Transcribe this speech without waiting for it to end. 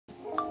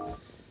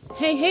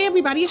Hey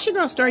everybody, it's your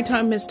girl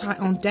Storytime Miss Ty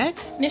on deck.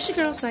 And it's your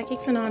girl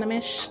Psychics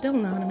Anonymous, still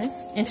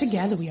anonymous. And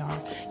together we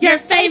are your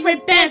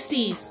favorite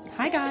besties.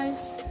 Hi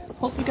guys.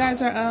 Hope you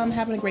guys are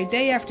having a great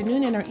day,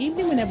 afternoon, and or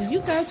evening whenever you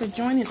guys are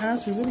joining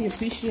us. We really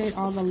appreciate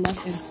all the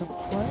love and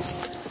support.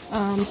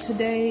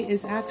 Today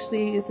is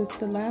it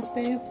the last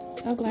day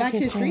of Black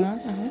History?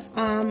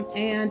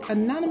 And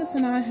Anonymous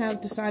and I have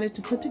decided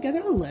to put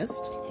together a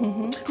list.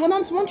 Well,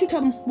 Anonymous, why don't you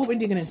tell them what we're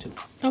digging into?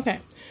 Okay.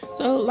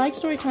 So, like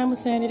Storytime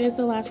was saying, it is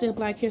the last day of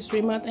Black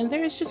History Month, and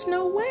there is just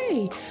no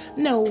way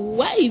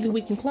that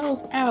we can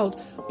close out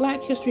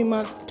Black History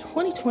Month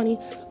 2020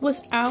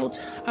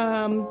 without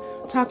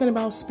talking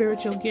about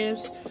spiritual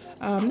gifts.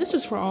 This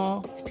is for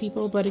all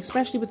people, but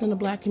especially within the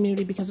Black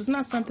community, because it's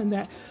not something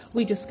that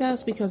we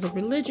discuss because of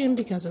religion,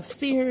 because of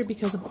fear,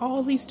 because of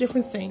all these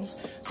different things.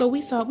 So we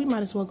thought we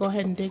might as well go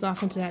ahead and dig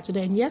off into that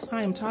today. And yes,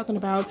 I am talking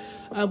about,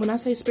 when I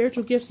say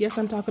spiritual gifts, yes,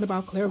 I'm talking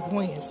about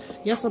clairvoyance.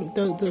 Yes,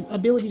 the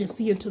ability to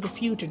see into the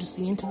future, to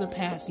see into the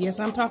past. Yes,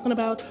 I'm talking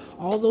about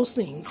all those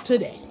things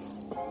today.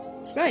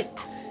 Right.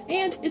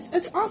 And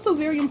it's also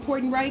very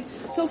important, right?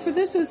 So for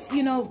this is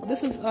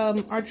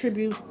our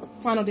tribute,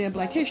 final day of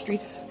Black History.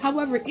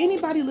 However,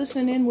 anybody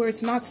listening in where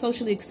it's not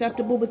socially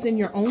acceptable within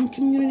your own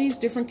communities,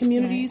 different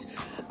communities,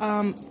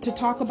 to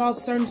talk about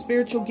certain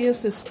spiritual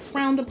gifts is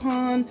frowned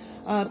upon.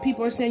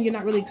 People are saying you're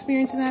not really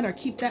experiencing that, or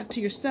keep that to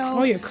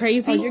yourself. Oh, you're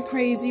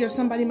crazy. Or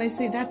somebody may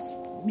say that's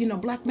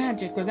black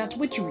magic, or that's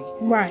witchery.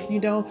 Right.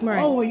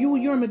 Right. Oh, or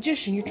you're a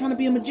magician. You're trying to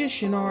be a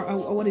magician, or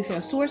what do you say,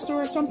 a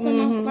sorcerer or something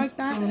else like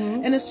that.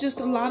 And it's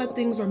just a lot of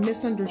things are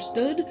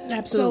misunderstood.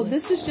 Absolutely. So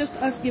this is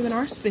just us giving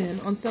our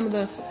spin on some of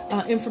the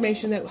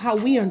information that how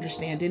we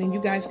understand it, and you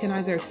guys can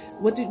either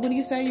what do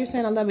you say? You're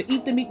saying I love it.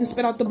 Eat the meat and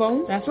spit out the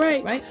bones. That's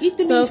right. Right. Eat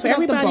the meat. So and spit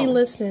for out the everybody bones.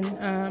 listening,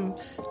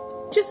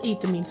 just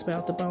eat the meat and spit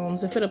out the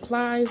bones. If it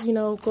applies,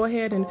 go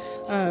ahead and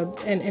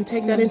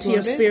take that into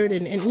your spirit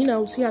and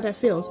see how that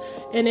feels.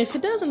 And if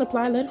it doesn't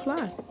apply, let it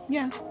fly.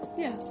 Yeah.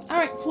 All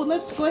right. Well,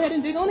 let's go ahead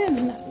and dig on in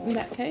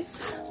that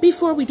case.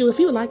 Before we do, if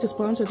you would like to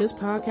sponsor this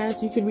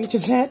podcast, you can reach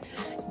us at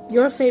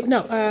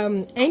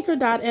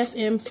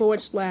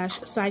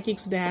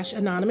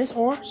anchor.fm/psychics-anonymous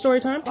or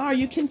Storytime. Or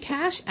you can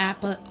cash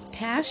app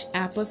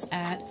us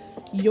at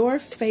your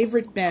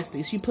favorite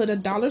besties. You put a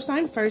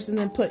 $sign first and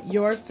then put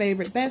your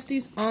favorite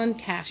besties on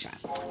Cash App.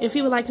 If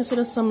you would like to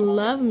send us some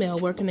love mail,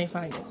 where can they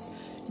find us?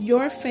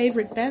 Your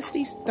favorite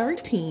besties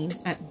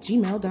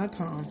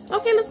 13@gmail.com.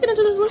 Okay, let's get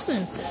into this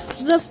listening.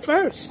 The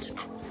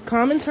first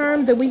common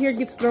term that we hear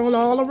gets thrown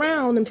all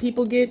around and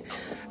people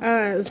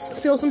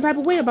feel some type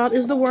of way about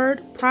is the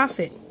word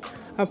prophet.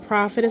 A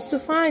prophet is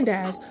defined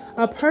as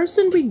a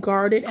person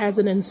regarded as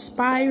an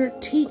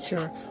inspired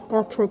teacher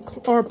or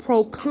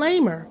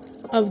proclaimer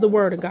of the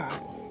word of God.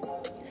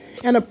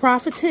 And a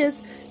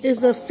prophetess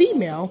is a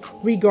female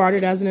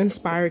regarded as an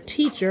inspired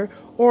teacher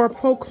or a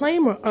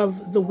proclaimer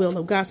of the will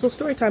of God. So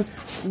Storytime,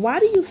 why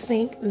do you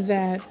think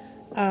that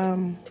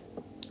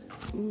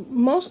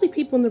mostly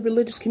people in the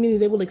religious community,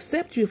 they will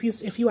accept you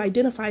if you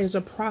identify as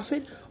a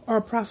prophet or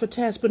a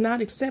prophetess, but not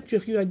accept you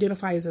if you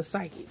identify as a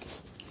psychic?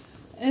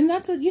 And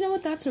that's a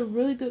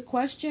really good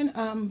question.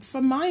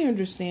 From my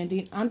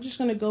understanding, I'm just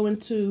going to go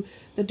into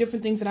the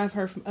different things that I've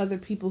heard from other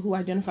people who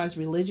identify as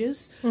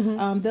religious.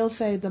 They'll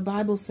say the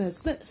Bible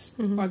says this,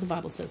 or the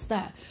Bible says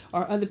that,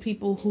 or other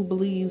people who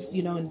believes,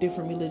 in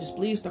different religious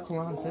beliefs, the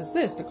Quran says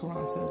this, the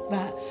Quran says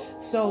that.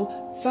 So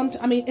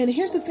and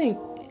here's the thing,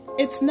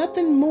 it's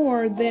nothing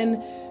more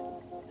than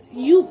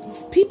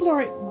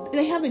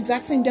they have the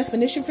exact same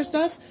definition for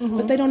stuff,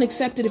 but they don't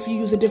accept it if you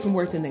use a different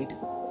word than they do.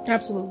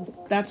 Absolutely.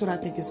 That's what I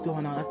think is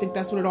going on. I think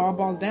that's what it all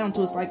boils down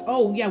to. It's like,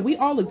 oh yeah, we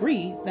all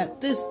agree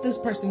that this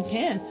person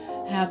can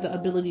have the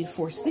ability to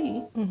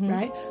foresee,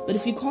 right? But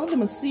if you call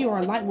them a seer or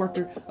a light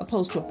worker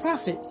opposed to a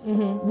prophet,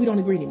 we don't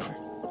agree anymore.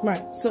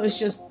 Right. So it's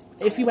just,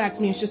 if you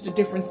ask me, it's just a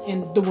difference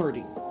in the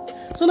wording.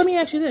 So let me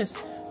ask you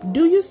this.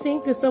 Do you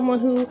think that someone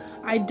who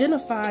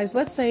identifies,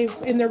 let's say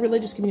in their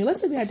religious community,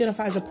 let's say they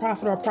identify as a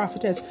prophet or a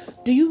prophetess,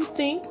 do you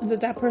think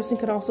that person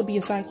could also be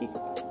a psychic?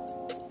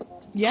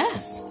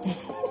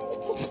 Yes.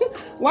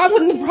 Why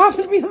wouldn't the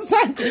prophet be a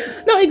psychic?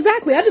 No,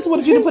 exactly. I just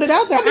wanted you to put it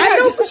out there. I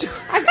know for sure.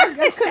 I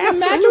couldn't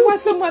imagine why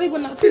somebody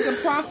would not think a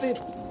prophet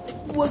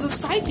was a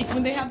psychic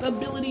when they have the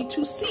ability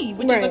to see,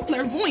 which is a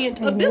clairvoyant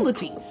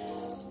ability.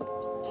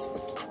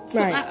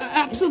 So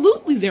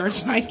absolutely they're a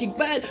psychic.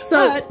 But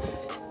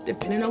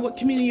depending on what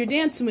community you're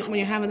dancing with when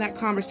you're having that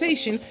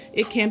conversation,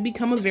 it can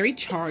become a very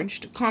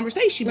charged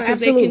conversation, because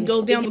they can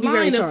go down the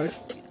line of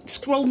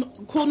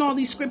quoting all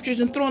these scriptures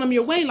and throwing them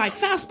your way like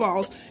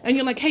fastballs, and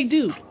you're like, hey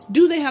dude,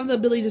 do they have the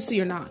ability to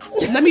see or not?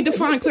 Let me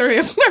define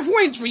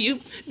clairvoyance for you,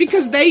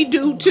 because they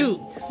do too.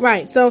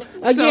 Right. So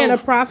again, a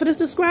prophet is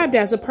described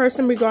as a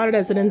person regarded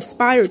as an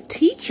inspired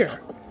teacher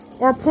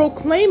or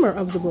proclaimer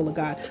of the will of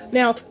God.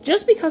 Now,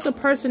 just because a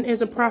person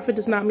is a prophet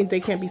does not mean they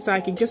can't be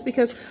psychic. Just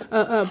because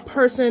a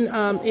person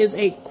is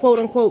a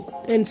quote-unquote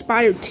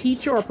inspired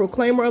teacher or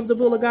proclaimer of the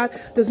will of God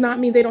does not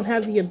mean they don't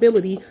have the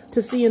ability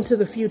to see into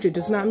the future.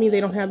 Does not mean they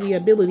don't have the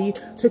ability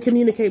to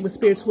communicate with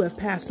spirits who have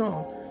passed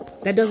on.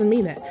 That doesn't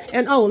mean that.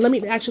 And let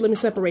me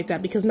separate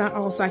that, because not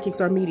all psychics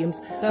are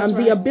mediums. That's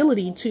The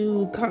ability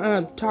to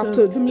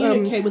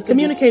communicate with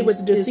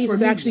the deceased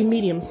is actually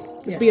medium.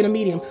 It's being a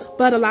medium.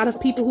 But a lot of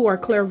people who are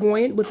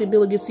clairvoyant with the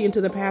ability to see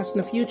into the past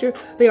and the future,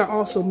 they are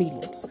also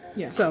mediums.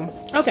 Yeah. So,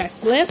 okay,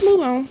 let's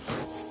move on.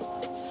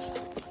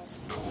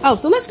 Oh,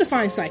 so let's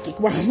define psychic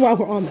while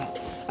we're on that.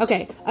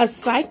 Okay, a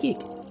psychic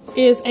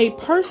is a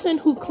person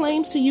who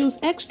claims to use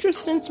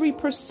extrasensory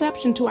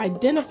perception to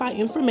identify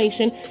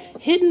information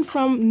hidden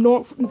from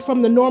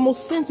the normal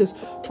senses,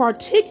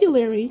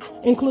 particularly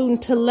including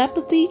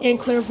telepathy and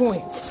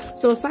clairvoyance.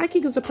 So a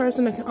psychic is a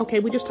person that, okay,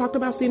 we just talked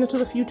about seeing into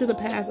the future, the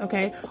past,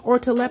 okay, or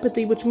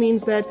telepathy, which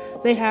means that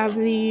they have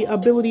the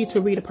ability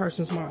to read a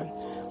person's mind.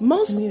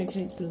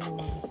 Communicate through the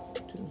mind.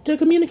 To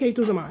communicate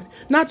through the mind.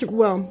 Not to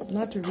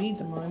read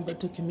the mind, but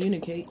to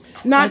communicate.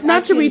 Not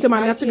to read the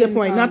mind. That's a good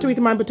point. Not to read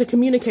the mind, but to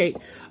communicate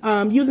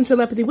using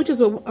telepathy, which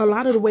is a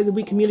lot of the way that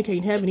we communicate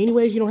in heaven.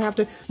 Anyways, you don't have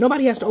to.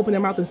 Nobody has to open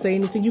their mouth and say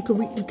anything. You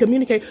can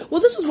communicate.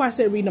 Well, this is why I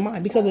said reading the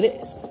mind, because it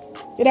is.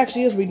 It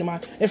actually is reading the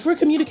mind. If we're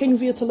communicating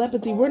via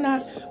telepathy, we're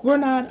not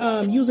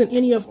using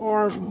any of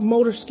our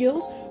motor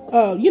skills.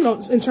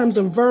 In terms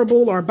of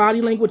verbal or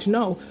body language.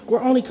 No,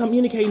 we're only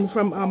communicating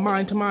from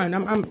mind to mind.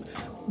 I'm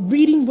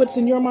reading what's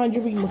in your mind,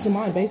 you're reading what's in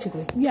mine,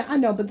 basically. Yeah, I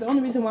know, but the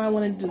only reason why I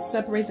wanted to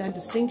separate that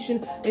distinction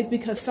is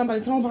because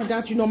somebody told me, oh my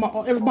God, you know my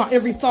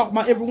every thought,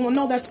 my everyone.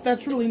 No,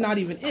 that's really not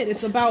even it.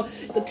 It's about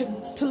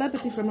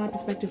telepathy. From my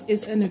perspective,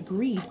 is an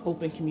agreed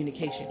open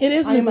communication. It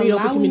is an agreed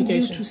open communication. I am allowing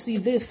you to see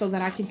this so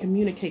that I can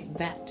communicate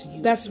that to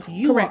you. That's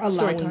you correct. are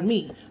allowing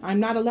me.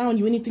 I'm not allowing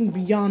you anything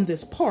beyond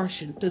this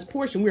portion.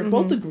 We're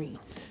both agreed.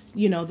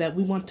 That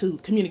we want to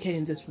communicate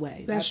in this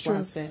way. That's true. What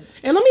I said.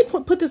 And let me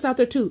put this out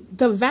there too.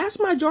 The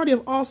vast majority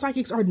of all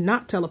psychics are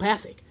not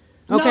telepathic.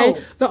 Okay. No.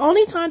 The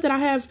only time that I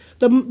have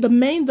the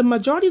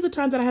majority of the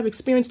time that I have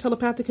experienced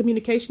telepathic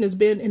communication has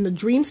been in the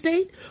dream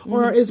state,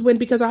 or is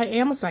because I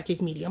am a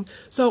psychic medium.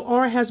 So,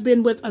 or has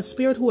been with a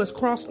spirit who has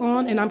crossed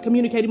on, and I'm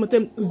communicating with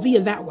them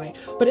via that way.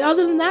 But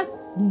other than that,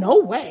 no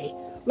way.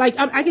 Like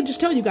I can just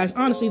tell you guys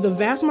honestly, the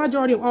vast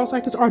majority of all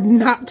psychics are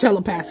not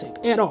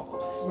telepathic at all.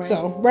 Right.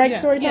 So, right,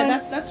 story time? Yeah,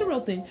 that's a real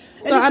thing.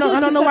 So I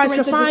don't know why it's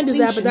defined as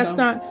that, but that's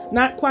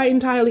not quite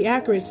entirely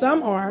accurate.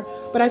 Some are,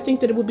 but I think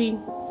that it would be.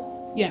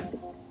 Yeah.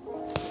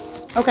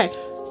 Okay.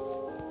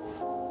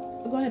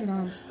 Go ahead,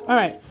 Anonymous. All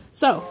right.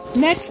 So,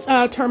 next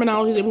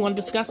terminology that we want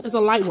to discuss is a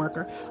light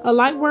worker. Our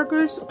light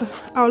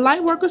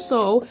worker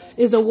soul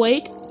is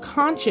awake,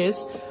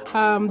 conscious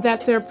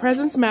that their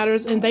presence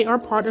matters and they are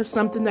part of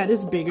something that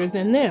is bigger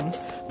than them.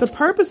 The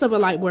purpose of a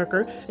light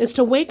worker is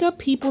to wake up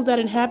people that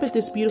inhabit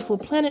this beautiful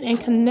planet and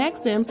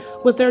connect them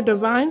with their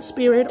divine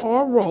spirit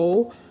or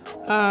role.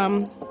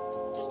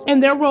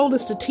 And their role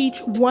is to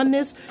teach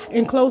oneness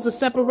and close the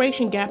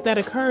separation gap that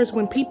occurs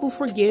when people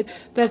forget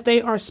that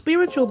they are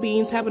spiritual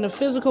beings having a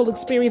physical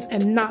experience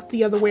and not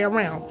the other way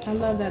around. I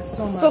love that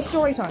so much. So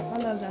story time. I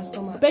love that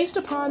so much. Based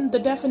upon the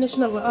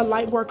definition of a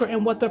light worker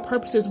and what their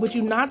purpose is, would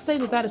you not say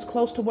that is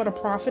close to what a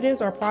prophet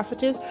is or a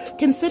prophetess?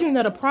 Considering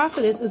that a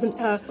prophetess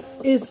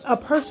is a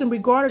person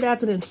regarded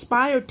as an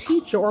inspired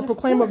teacher or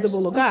proclaimer of the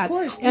will of God.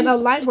 And a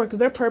light worker,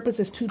 their purpose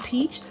is to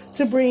teach,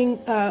 to bring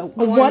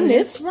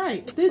oneness.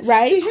 Right.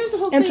 Right. See, here's the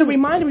whole and to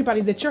remind everybody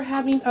that you're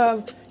having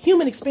a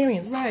human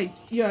experience. Right.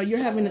 Yeah, you're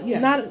having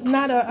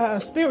not a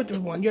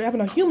spiritual one. You're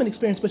having a human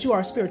experience, but you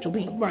are a spiritual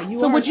being. Right.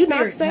 So would you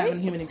not say having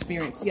a human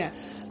experience? Yeah.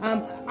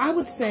 I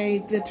would say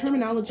the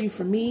terminology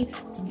for me,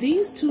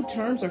 these two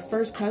terms are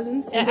first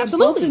cousins, and they're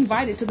both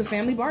invited to the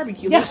family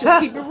barbecue. Let's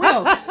just keep it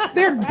real.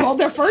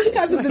 They're first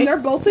cousins, and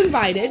they're both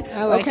invited.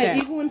 I like that.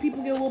 Even when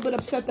people get a little bit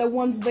upset that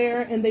one's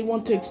there and they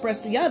want to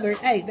express the other,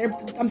 hey,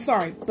 I'm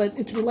sorry, but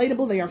it's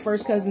relatable. They are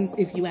first cousins,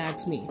 if you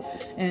ask me.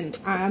 And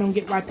I don't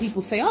get why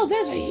people say, "Oh,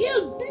 there's a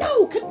huge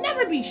no, could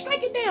never be.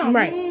 Strike it down."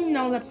 Right?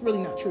 No, that's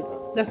really not true,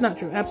 though. That's not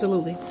true.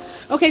 Absolutely.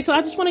 Okay, so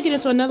I just want to get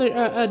into another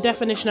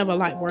definition of a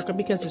light worker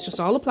because it's just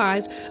all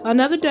applies.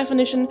 Another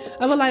definition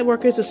of a light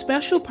worker is a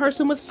special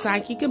person with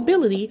psychic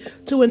ability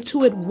to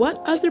intuit what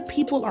other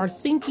people are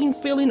thinking,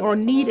 feeling, or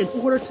need in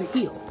order to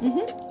heal.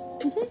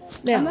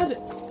 Now, I love it.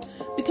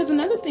 Because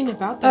another thing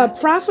about that, a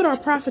prophet or a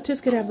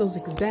prophetess could have those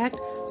exact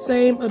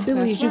same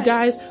abilities. Right. You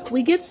guys,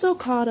 we get so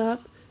caught up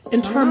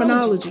in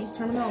terminology.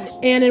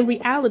 And in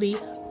reality,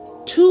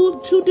 two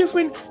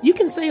different, you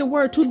can say a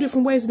word two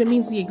different ways and it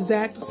means the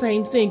exact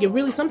same thing. It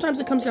really, sometimes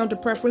it comes down to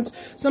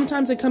preference.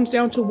 Sometimes it comes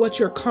down to what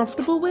you're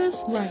comfortable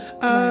with. Right.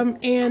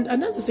 And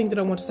another thing that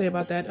I want to say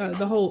about that,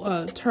 the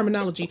whole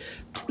terminology.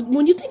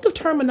 When you think of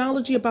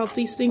terminology about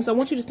these things, I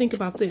want you to think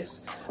about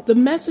this. The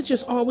message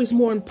is always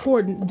more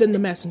important than the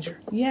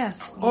messenger.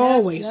 Yes.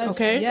 Always, yes,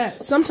 okay?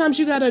 Yes. Sometimes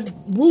you got to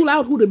rule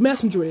out who the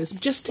messenger is.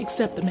 Just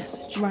accept the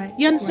message. Right.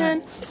 You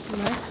understand?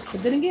 Right.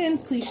 But then again,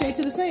 cliche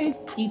to the saying,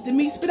 eat the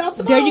meat, spit out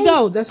the bone. There you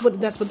go. That's what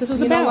this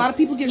is about. A lot of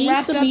people get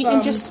wrapped up. Eat the meat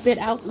and just spit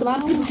out the A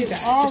lot of people get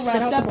all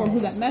wrapped up on who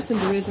that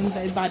messenger is and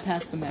they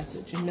bypass the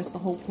message and miss the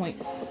whole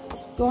point.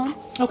 Go on.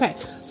 Okay.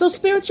 So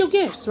spiritual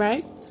gifts,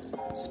 right?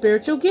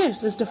 Spiritual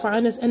gifts is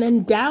defined as an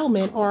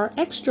endowment or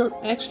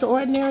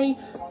extraordinary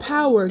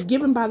power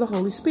given by the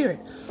Holy Spirit.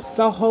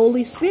 The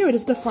Holy Spirit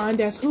is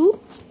defined as who?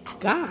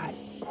 God.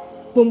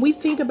 When we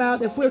think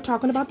about, if we're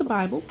talking about the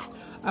Bible,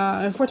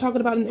 if we're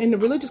talking about in the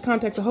religious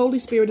context, the Holy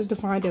Spirit is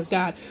defined as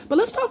God. But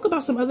let's talk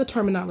about some other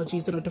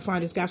terminologies that are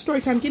defined as God.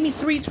 Storytime, give me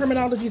 3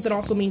 terminologies that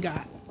also mean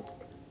God.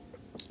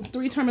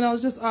 3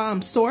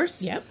 terminologies: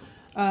 source. Yep.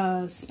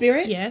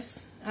 Spirit.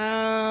 Yes.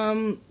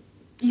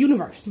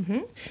 Universe. Mm-hmm.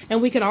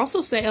 And we could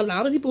also say, a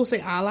lot of people will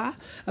say Allah.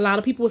 A lot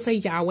of people will say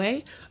Yahweh.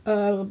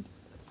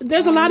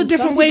 There's a lot of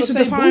different ways to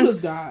define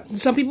Buddha's God.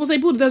 Some people say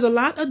Buddha. There's a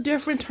lot of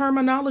different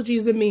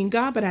terminologies that mean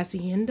God, but at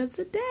the end of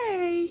the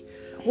day,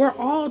 we're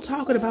all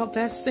talking about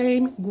that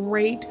same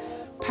great,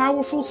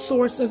 powerful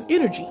source of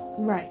energy.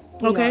 Right.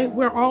 Okay,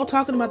 we're all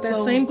talking about that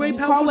same great,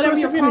 powerful whatever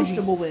source you're of energy.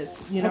 comfortable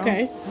with. You know,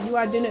 okay.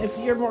 If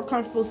you're more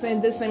comfortable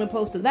saying this name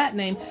opposed to that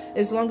name,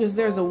 as long as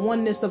there's a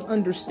oneness of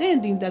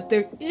understanding that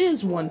there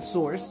is one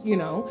source. You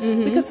know,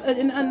 because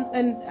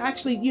and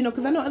actually, you know,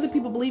 because I know other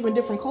people believe in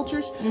different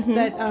cultures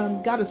that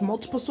God has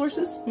multiple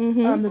sources.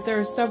 That there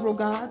are several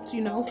gods.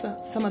 You know, so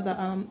some of the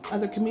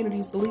other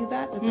communities believe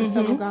that there's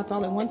several gods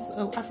all at once.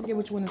 I forget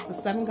which one is the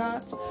 7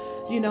 gods.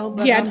 You know,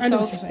 but yeah, I know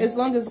what you're saying. As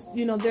long as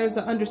you know, there's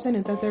an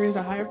understanding that there is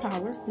a higher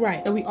power. Right.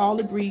 That we all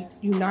agree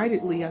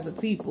unitedly as a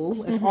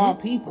people, as all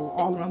people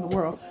all around the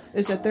world,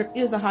 is that there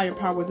is a higher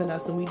power than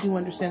us, and we do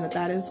understand that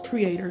that is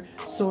creator,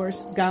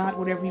 source, God,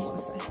 whatever you want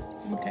to say.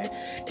 Okay.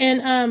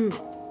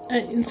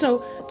 And so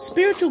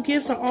spiritual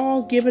gifts are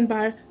all given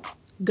by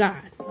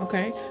God.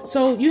 Okay.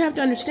 So you have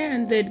to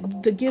understand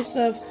that the gifts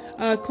of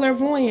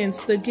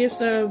clairvoyance, the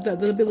gifts of the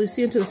ability to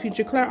see into the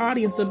future,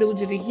 clairaudience, the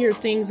ability to hear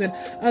things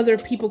that other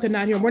people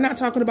cannot hear. We're not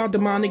talking about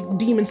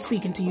demons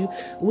speaking to you.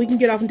 We can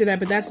get off into that,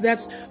 but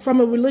that's from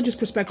a religious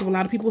perspective. A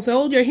lot of people say,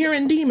 "Oh, you're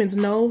hearing demons."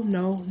 No,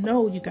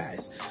 you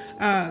guys.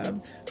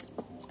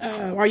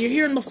 Are you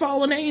hearing the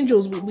fallen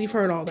angels? We've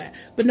heard all that,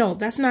 but no,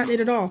 that's not it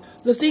at all.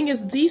 The thing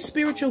is, these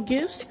spiritual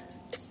gifts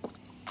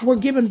were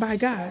given by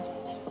God.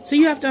 So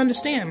you have to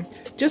understand,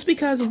 just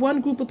because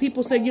one group of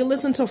people say you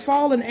listen to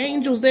fallen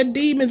angels, they're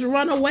demons,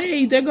 run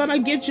away, they're gonna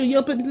get you.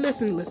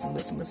 Listen.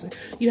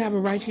 You have a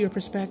right to your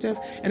perspective,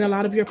 and a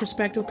lot of your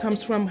perspective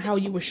comes from how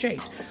you were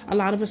shaped. A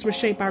lot of us were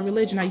shaped by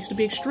religion. I used to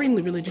be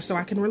extremely religious, so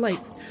I can relate.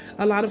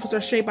 A lot of us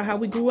are shaped by how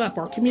we grew up,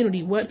 our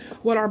community,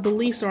 what our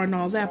beliefs are, and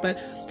all that. But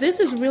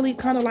this is really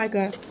kind of like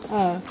a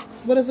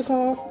what is it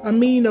called? A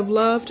meaning of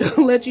love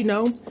to let you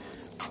know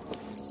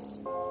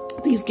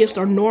these gifts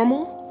are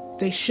normal.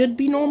 They should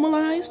be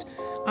normalized.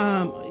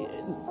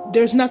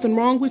 There's nothing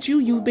wrong with you.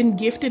 You've been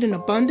gifted in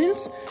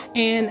abundance.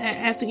 And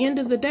at the end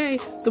of the day,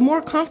 the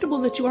more comfortable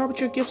that you are with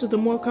your gifts, the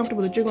more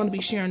comfortable that you're going to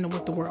be sharing them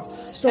with the world.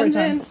 Story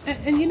time.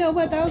 And you know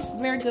what? That was a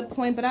very good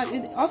point. But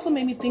it also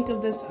made me think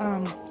of this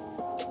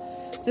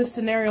this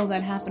scenario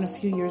that happened a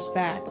few years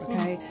back.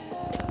 Okay.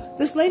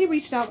 This lady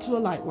reached out to a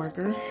light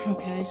worker,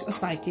 okay, a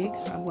psychic,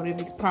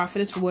 whatever,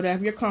 prophetess, for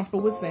whatever you're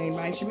comfortable with saying,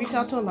 right? She reached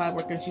out to a light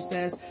worker and she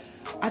says,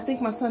 "I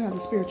think my son has a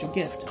spiritual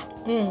gift.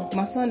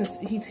 My son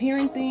he's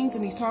hearing things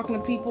and he's talking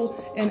to people,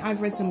 and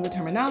I've read some of the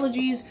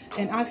terminologies,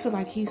 and I feel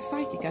like he's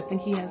psychic. I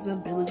think he has the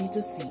ability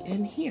to see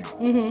and hear,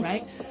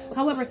 right?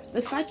 However,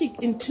 the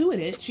psychic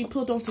intuited, she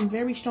pulled on some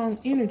very strong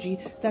energy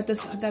that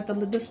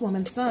this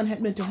woman's son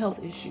had mental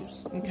health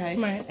issues, okay?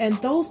 Right. And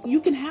those,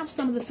 you can have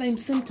some of the same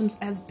symptoms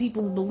as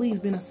people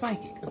believe in a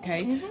psychic,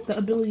 okay? The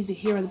ability to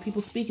hear other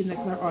people speak in the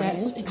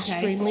clairaudience, that's okay?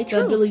 extremely true.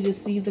 The ability to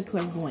see the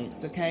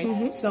clairvoyance,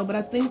 okay? So, but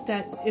I think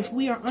that if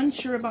we are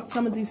unsure about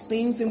some of these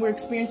things and we're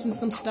experiencing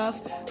some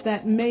stuff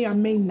that may or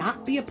may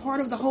not be a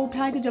part of the whole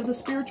package of the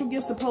spiritual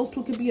gifts, opposed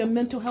to it could be a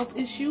mental health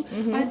issue,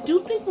 I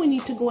do think we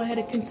need to go ahead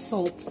and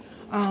consult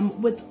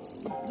with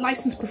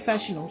licensed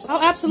professionals. Oh,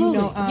 absolutely.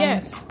 You know,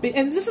 yes.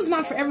 And this is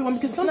not for everyone,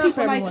 because some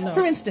people,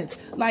 for instance,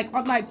 like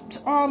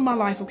all my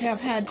life, okay,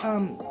 I've had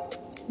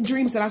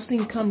dreams that I've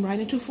seen come right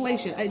into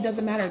fruition. It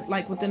doesn't matter,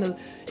 like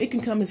it can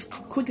come as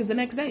quick as the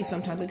next day.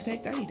 Sometimes it can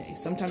take 30 days.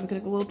 Sometimes it can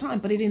take a little time,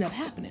 but it ended up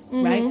happening,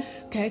 right?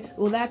 Okay.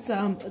 Well, that's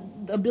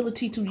the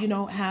ability to,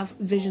 have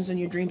visions in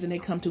your dreams and they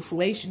come to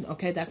fruition.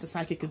 Okay. That's a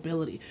psychic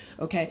ability.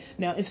 Okay.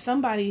 Now, if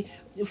somebody,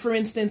 for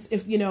instance,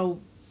 if,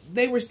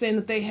 they were saying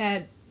that they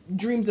had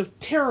dreams of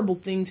terrible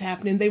things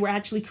happening, they were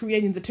actually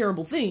creating the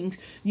terrible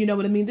things, you know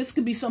what I mean? This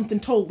could be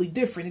something totally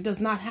different. It does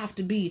not have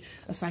to be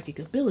a psychic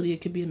ability. It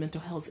could be a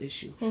mental health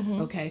issue,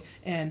 okay?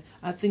 And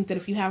I think that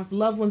if you have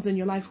loved ones in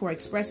your life who are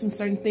expressing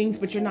certain things,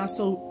 but you're not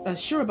so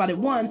sure about it,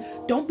 one,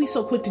 don't be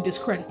so quick to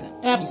discredit them.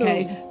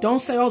 Absolutely. Okay?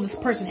 Don't say, "Oh, this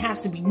person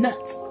has to be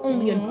nuts."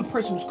 Only a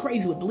person who's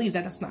crazy would believe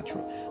that. That's not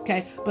true,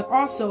 okay? But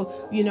also,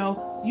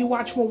 you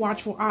watch from a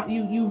watchful eye,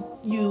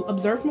 you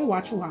observe from a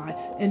watchful eye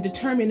and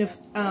determine if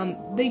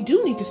they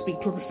do need to speak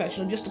to a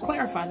professional, just to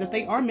clarify that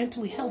they are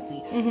mentally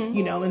healthy,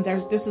 and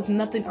this is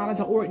nothing out of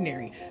the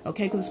ordinary,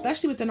 okay? Because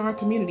especially within our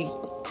community,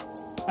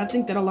 I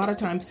think that a lot of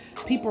times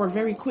people are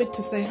very quick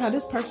to say, "Huh,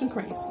 this person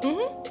crazy."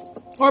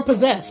 Or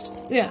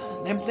possessed. Yeah,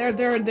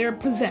 they're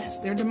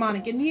possessed. They're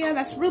demonic, and yeah,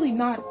 that's really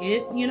not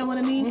it. You know what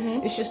I mean?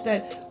 Mm-hmm. It's just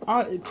that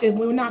if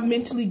we're not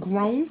mentally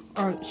grown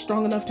or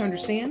strong enough to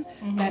understand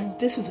that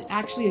this is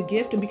actually a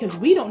gift, and because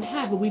we don't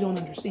have it, we don't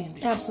understand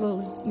it.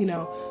 Absolutely. You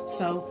know,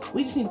 so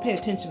we just need to pay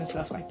attention to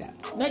stuff like that.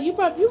 Now you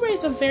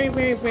raised a very,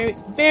 very, very,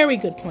 very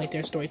good point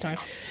there, Storytime.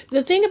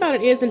 The thing about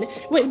it is, and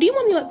wait, do you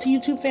want me to let the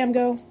YouTube fam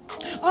go?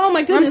 Oh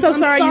my goodness! I'm so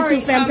sorry,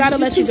 YouTube fam. Gotta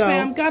let you go.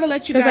 Gotta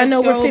let you guys go. Because I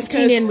know we're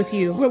 15 in with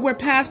you. We're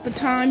past the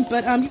time,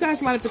 but you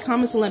guys light up the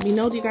comments and let me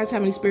know. Do you guys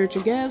have any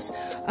spiritual gifts?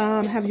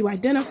 Have you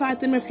identified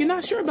them? If you're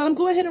not sure about them,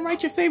 go ahead and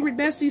write your favorite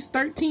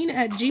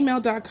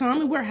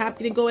besties13@gmail.com, and we're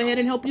happy to go ahead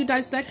and help you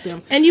dissect them.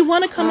 And you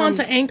want to come on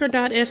to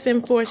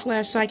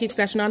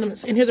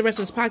anchor.fm/psychics-anonymous and hear the rest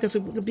of this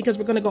podcast, because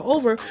we're going to go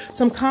over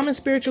some common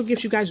spiritual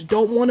gifts you guys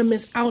don't want to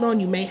miss out on.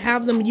 You may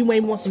have them, you may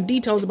want some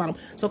details about them.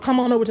 So come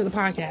on over to the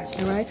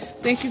podcast. All right.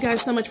 Thank you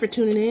guys so much for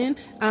tuning in.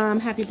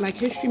 Happy Black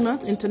History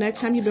Month. Until next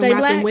time, you've been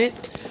rocking with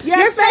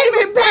your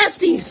favorite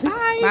besties.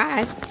 Bye.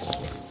 Bye.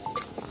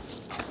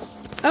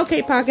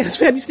 Okay, podcast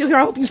fam, you still here?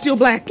 I hope you're still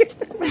black.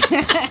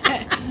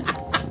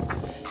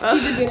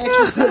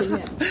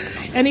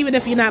 And even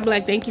if you're not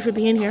black, thank you for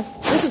being here.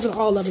 This is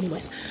all love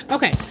anyways.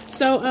 Okay,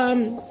 so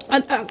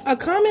a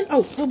comment.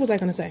 Oh, what was I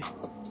going to say?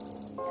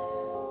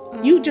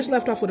 You just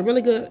left off with a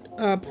really good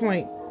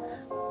point.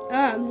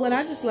 What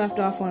I just left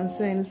off on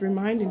saying is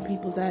reminding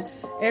people that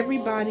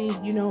everybody,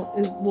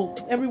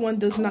 everyone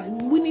does not.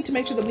 We need to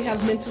make sure that we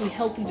have mentally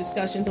healthy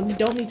discussions, and we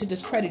don't need to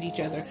discredit each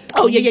other.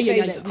 Oh, yeah. We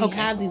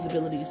have these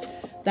abilities.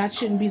 That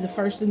shouldn't be the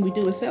first thing we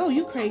do is say, "Oh,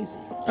 you crazy."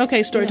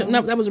 Okay, Storytime.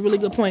 No, that was a really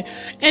good point.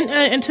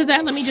 And to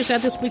that, let me just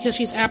add this, because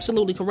she's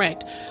absolutely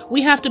correct.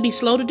 We have to be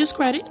slow to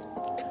discredit.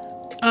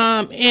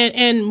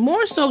 And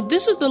more so,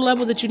 this is the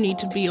level that you need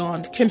to be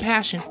on.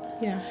 Compassion.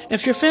 Yeah.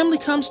 If your family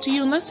comes to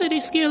you and let's say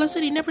they're scared, let's say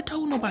they never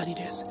told nobody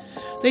this.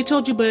 They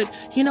told you, but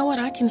you know what?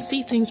 I can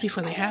see things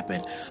before they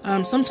happen.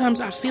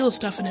 Sometimes I feel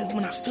stuff, and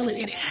when I feel it,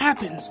 it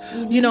happens.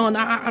 Mm-hmm. And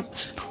I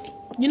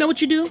you know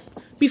what you do?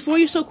 Before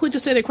you're so quick to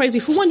say they're crazy,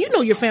 for one, you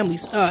know your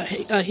family's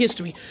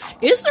history.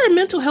 Is there a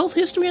mental health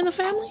history in the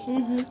family?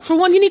 Mm-hmm. For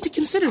one, you need to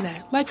consider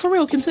that. Like, for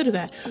real, consider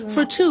that. Right.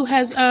 For two,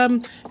 has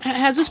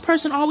this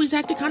person always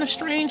acted kind of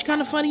strange,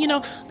 kind of funny?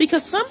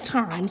 Because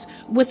sometimes,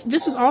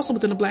 this is also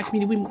within the black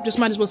community, we just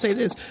might as well say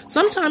this.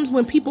 Sometimes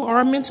when people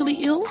are mentally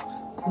ill,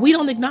 we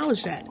don't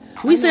acknowledge that.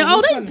 We say,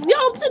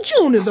 the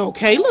June is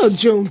okay. Little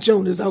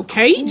June is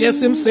okay. He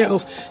just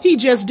himself. He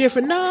just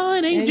different. No,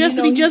 it ain't just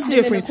that he just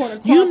different.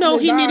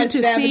 He needed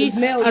to see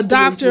a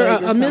doctor,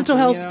 a mental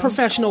health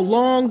professional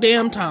long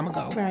damn time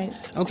ago. Right.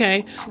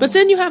 Okay? But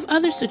then you have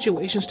other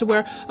situations to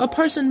where a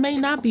person may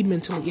not be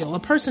mentally ill. A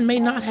person may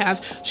not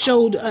have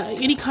showed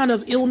any kind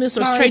of illness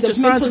or traits or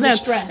signs of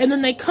that. And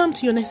then they come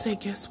to you and they say,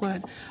 guess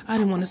what? I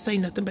didn't want to say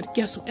nothing, but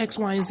guess what? X,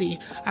 Y, and Z.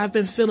 I've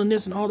been feeling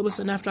this, and all of a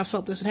sudden after I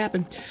felt this, it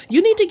happened.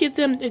 You need to get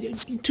them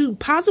to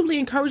positively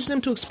encourage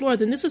them to explore.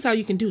 Then this is how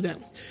you can do that.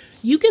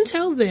 You can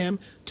tell them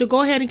to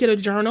go ahead and get a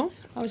journal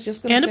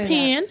and a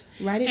pen,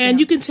 and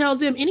you can tell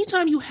them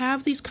anytime you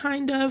have these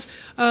kind of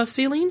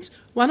feelings,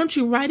 why don't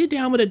you write it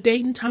down with a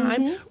date and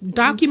time,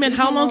 document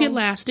how long it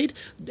lasted,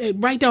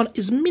 write down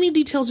as many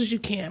details as you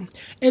can,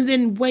 and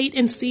then wait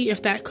and see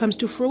if that comes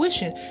to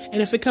fruition.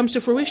 And if it comes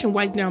to fruition,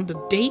 write down the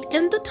date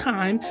and the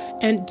time,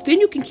 and then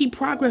you can keep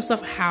progress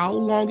of how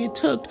long it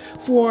took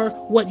for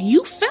what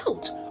you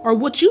felt or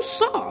what you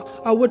saw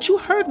or what you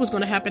heard was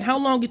going to happen, how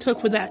long it took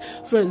for that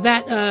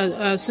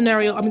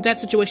scenario, that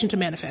situation to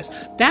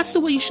manifest. That's the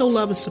way you show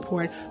love and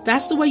support.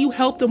 That's the way you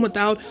help them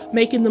without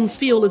making them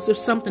feel as if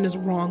something is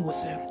wrong with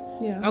them.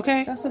 Yeah.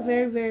 Okay? That's a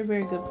very, very,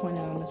 very good point,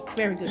 Anonymous.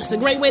 Very good. It's a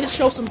great way to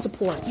show some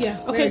support. Yeah.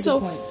 Okay, so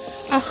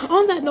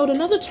on that note,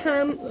 another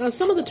term,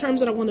 some of the terms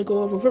that I want to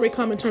go over, very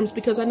common terms,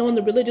 because I know in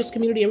the religious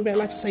community, everybody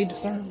likes to say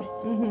discernment.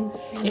 Mm-hmm.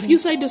 Mm-hmm. If you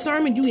say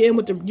discernment, you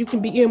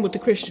can be in with the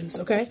Christians,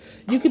 okay?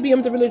 You can be in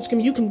with the religious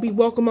community. You can be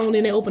welcome on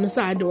in and open a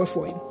side door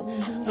for you.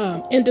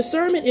 Mm-hmm. And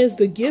discernment is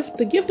the gift.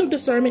 The gift of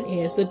discernment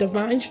is the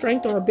divine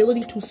strength or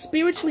ability to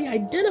spiritually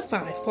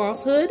identify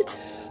falsehood,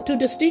 to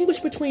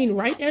distinguish between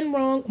right and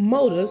wrong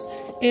motives,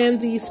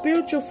 and the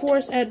spiritual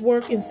force at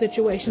work in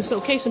situations. So,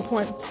 case in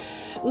point,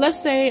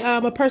 let's say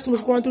a person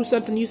was going through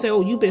something, you say,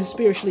 oh, you've been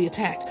spiritually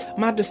attacked.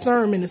 My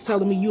discernment is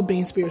telling me you've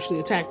been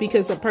spiritually attacked,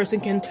 because a person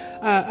can,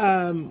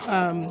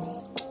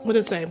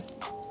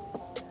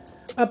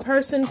 a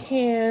person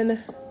can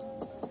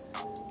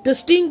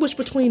distinguish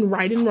between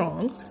right and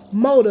wrong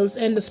motives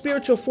and the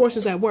spiritual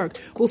forces at work.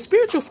 Well,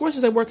 spiritual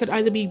forces at work could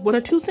either be one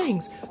or two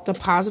things. The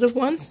positive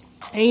ones,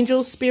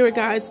 angels, spirit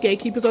guides,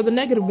 gatekeepers, or the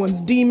negative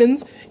ones,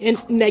 demons and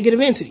negative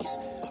entities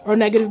or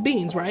negative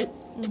beings, right?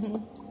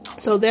 Mm-hmm.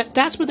 So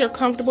that's what they're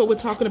comfortable with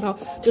talking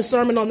about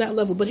discernment on that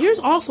level. But here's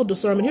also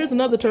discernment. Here's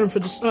another term for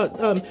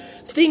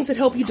things that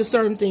help you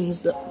discern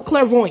things. The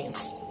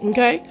clairvoyance.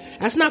 Okay?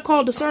 That's not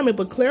called discernment,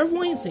 but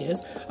clairvoyance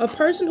is a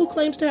person who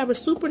claims to have a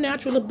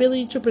supernatural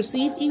ability to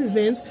perceive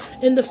events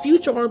in the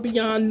future or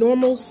beyond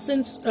normal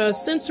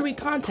sensory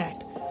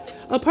contact.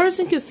 A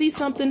person can see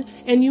something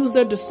and use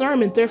their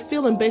discernment, their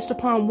feeling based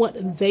upon what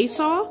they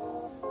saw,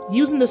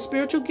 using the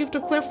spiritual gift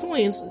of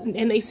clairvoyance,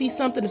 and they see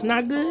something that's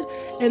not good,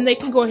 and they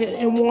can go ahead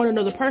and warn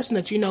another person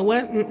that, you know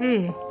what,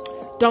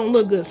 don't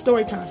look good.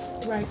 Story time.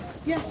 Right.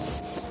 Yeah.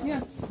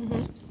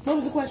 What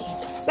was the question?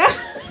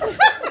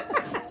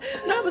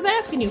 No, I was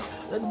asking you.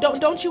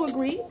 Don't you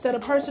agree that a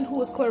person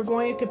who is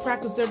clairvoyant can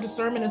practice their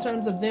discernment in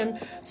terms of them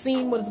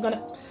seeing what is going to,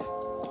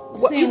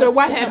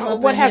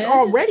 what has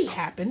already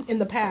happened in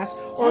the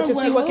past, or to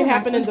see what can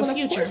happen in the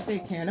future?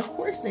 Of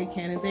course they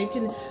can, and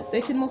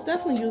they can most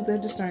definitely use their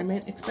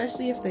discernment,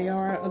 especially if they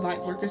are a light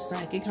worker,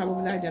 psychic,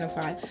 however they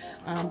identify.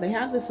 They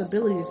have this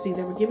ability to see.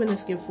 They were given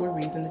this gift for a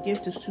reason. The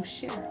gift is to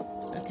share.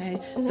 Okay,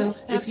 so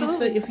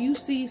if you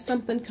see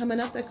something coming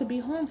up that could be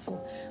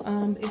harmful,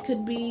 it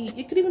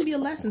could even be a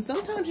lesson.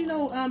 Sometimes,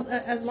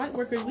 as light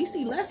workers, we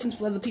see lessons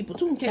for other people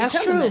too.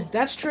 That's true.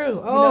 That's true.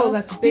 Oh,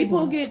 that's a big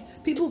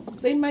people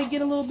they might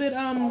get a little bit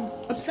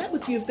upset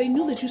with you if they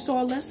knew that you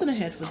saw a lesson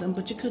ahead for them,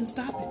 but you couldn't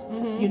stop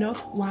it. You know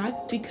why?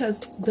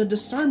 Because the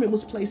discernment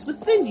was placed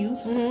within you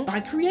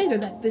by Creator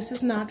that this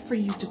is not for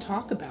you to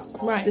talk about.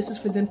 Right. This is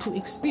for them to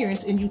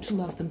experience and you to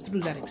love them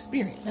through that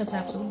experience. That's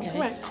absolutely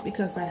right.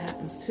 Because that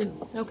happens too.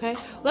 Okay,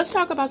 let's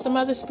talk about some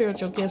other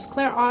spiritual gifts.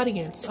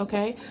 Clairaudience,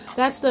 okay?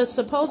 That's the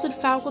supposed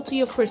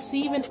faculty of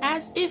perceiving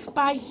as if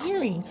by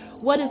hearing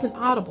what is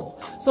inaudible.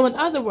 So in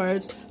other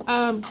words,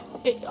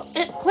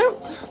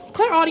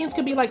 clairaudience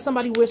could be like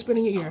somebody whispering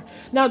in your ear.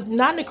 Now,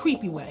 not in a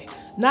creepy way.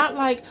 Not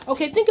like,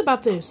 okay, think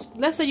about this.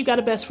 Let's say you got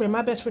a best friend.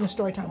 My best friend is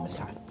Storytime this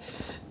time.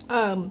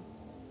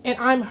 And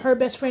I'm her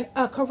best friend.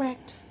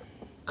 Correct.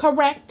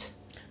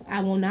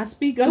 I will not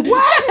speak of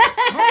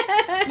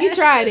what? You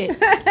tried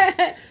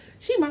it.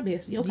 She my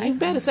bestie. Okay, you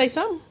better say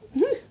something.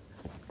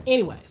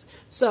 Anyways,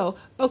 so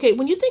okay,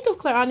 when you think of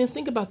clairaudience,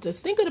 think about this.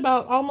 Think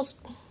about almost.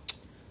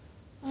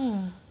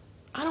 I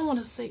don't want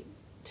to say.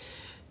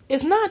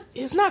 It's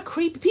not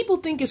creepy. People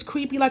think it's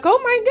creepy. Like, oh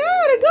my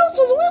God, a ghost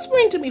was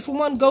whispering to me. For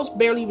one, ghosts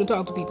barely even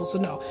talk to people, so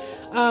no.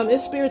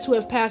 It's spirits who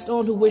have passed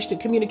on who wish to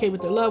communicate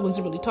with their loved ones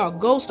and really talk.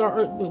 Ghosts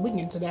are. Well, we can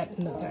get to that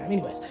another time.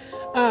 Anyways,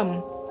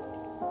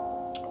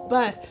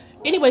 but.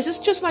 Anyways, it's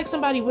just like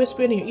somebody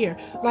whispering in your ear.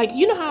 Like,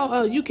 you know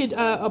how you could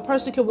a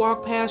person could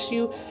walk past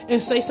you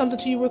and say something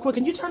to you real quick,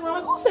 and you turn around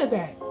like, who said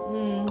that?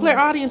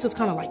 Clairaudience is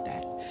kind of like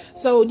that.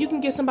 So you can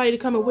get somebody to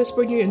come and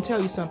whisper in your ear and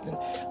tell you something.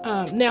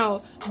 Now,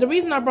 the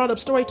reason I brought up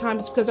story time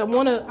is because I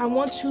want to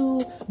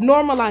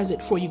normalize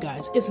it for you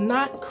guys. It's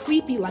not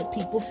creepy like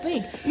people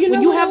think.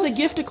 When you have the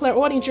gift of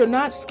clairaudience, you're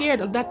not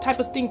scared of that type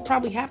of thing.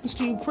 Probably happens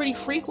to you pretty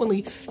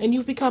frequently, and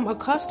you've become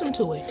accustomed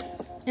to it.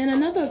 And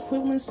another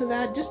equivalence to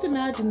that, just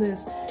imagine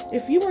this.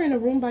 If you were in a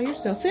room by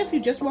yourself, say if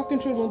you just walked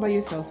into a room by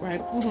yourself, right?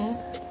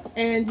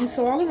 And you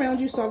saw all around,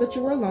 you saw that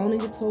you were alone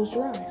and you closed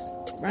your eyes,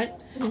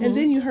 right? And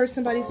then you heard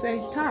somebody say,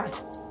 Ty,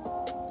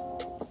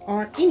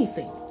 or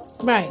anything.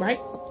 Right?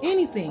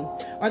 Anything.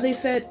 Or they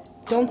said,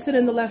 don't sit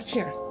in the left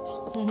chair.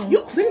 You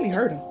clearly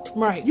heard them.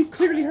 Right. You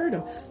clearly heard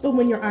them. But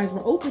when your eyes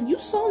were open, you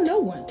saw no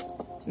one.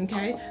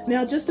 Okay,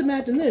 now just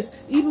imagine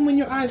this. Even when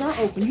your eyes are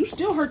open, you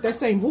still heard that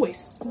same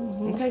voice.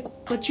 Okay,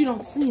 but you don't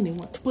see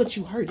anyone, but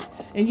you heard it.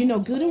 And you know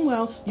good and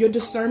well, your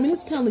discernment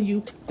is telling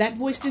you that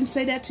voice didn't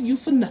say that to you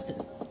for nothing.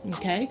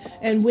 Okay,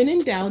 and when in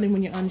doubt and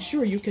when you're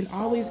unsure, you can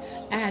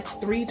always ask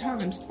 3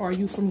 times, are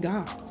you from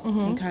God?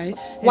 Okay,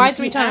 and why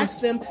 3 times?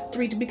 Ask them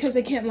 3 because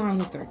they can't lie on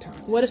the 3rd time.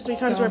 What does 3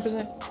 times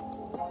represent?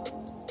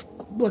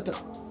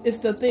 It's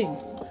the thing.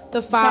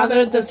 The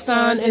Father, the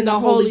Son, and the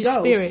Holy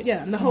Spirit.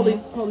 Yeah, and the Holy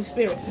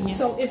Spirit. Yeah.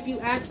 So if you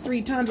ask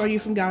 3 times, are you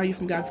from God? Are you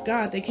from God? For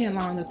God, they can't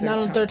lie on the 3rd time. Not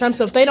on the 3rd time.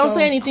 So if they don't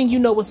say anything, you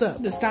know what's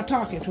up. Just stop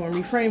talking to them.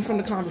 Refrain from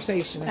the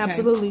conversation. Okay?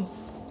 Absolutely.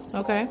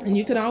 Okay. And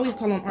you can always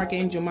call on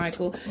Archangel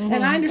Michael.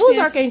 And I understand. Who's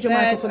Archangel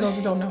Michael, for those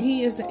who don't know?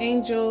 He is the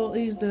angel.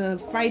 He's the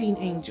fighting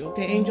angel.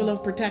 Okay, angel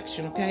of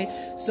protection. Okay.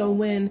 So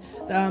when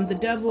the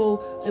devil,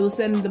 it was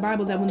said in the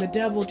Bible that when the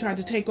devil tried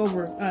to take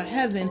over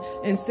heaven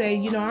and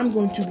say, I'm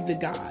going to be the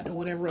God or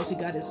whatever else he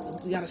got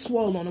a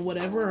swole on or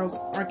whatever else,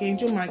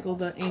 Archangel Michael,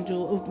 the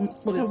angel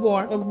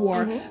of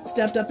war,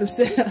 stepped up and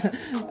said,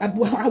 "I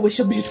wish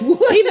a bitch would."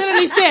 He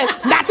literally said,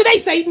 "Not today,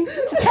 Satan."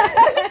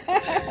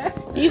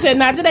 He said,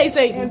 "Not today,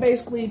 Satan," and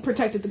basically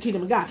protected the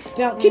kingdom of God.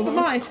 Now, keep in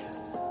mind,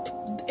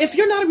 if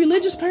you're not a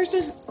religious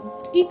person,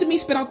 eat the meat,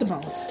 spit out the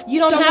bones. You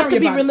don't have to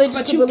be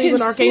religious to believe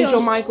in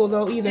Archangel Michael,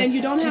 though, either. And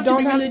you don't have to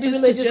be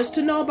religious just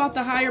to know about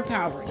the higher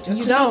power.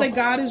 Just to know that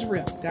God is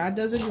real. God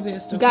does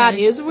exist. Okay? God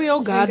is real.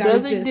 God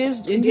does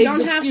exist. And you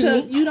don't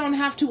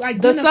have to identify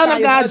the Son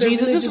of God,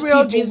 Jesus is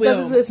real. Jesus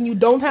does exist. And you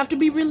don't have to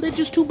be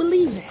religious to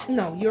believe that.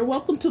 No, you're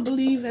welcome to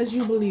believe as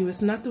you believe.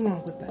 There's nothing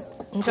wrong with that.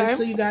 Okay. Just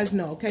so you guys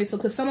know, okay? So,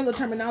 because some of the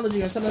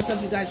terminology or some of the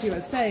stuff you guys hear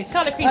us say,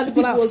 other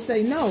people will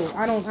say, no,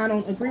 I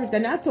don't agree with that.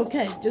 And that's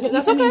okay. Just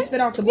that's eat the meat and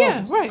spit out the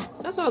bones. Yeah, right.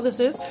 That's all this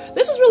is.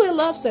 This is really a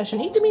love session.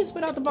 Eat the meat and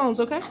spit out the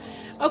bones, okay?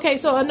 Okay,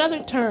 so another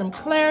term,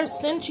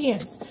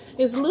 clairsentience,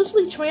 is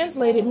loosely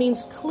translated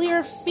means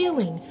clear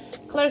feeling.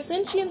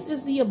 Clairsentience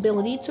is the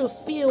ability to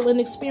feel and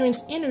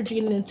experience energy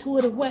in an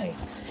intuitive way.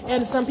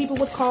 And some people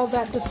would call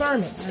that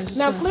discernment.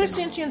 Now,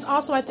 clairsentience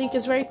also, I think,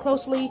 is very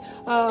closely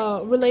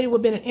related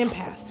with being an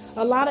empath.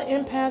 A lot of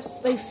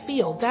empaths, they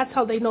feel. That's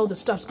how they know the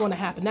stuff's going to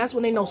happen. That's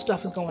when they know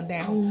stuff is going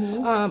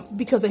down,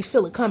 because they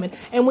feel it coming.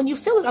 And when you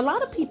feel it, a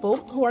lot of people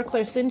who are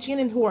clairsentient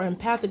and who are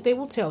empathic, they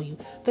will tell you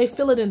they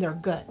feel it in their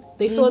gut.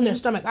 They feel it in their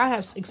stomach. I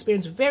have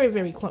experienced very,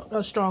 very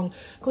strong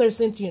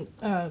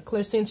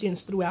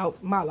clairsentience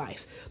throughout my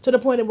life, to the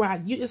point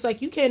where it's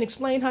like you can't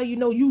explain how you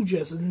know. You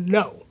just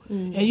know.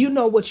 And you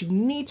know what you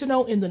need to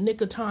know in the nick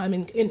of time.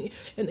 And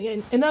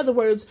in other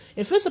words,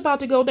 if it's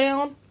about to go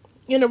down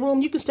in a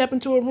room, you can step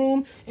into a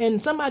room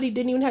and somebody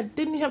didn't even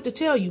have to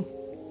tell you.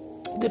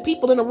 The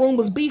people in the room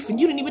was beefing.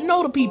 You didn't even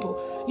know the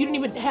people. You didn't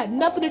even had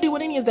nothing to do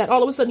with any of that.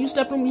 All of a sudden, you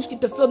step in the room, you get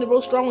the feeling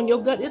real strong in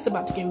your gut. It's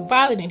about to get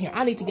violent in here.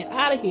 I need to get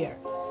out of here.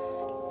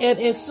 And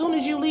as soon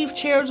as you leave,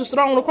 chairs are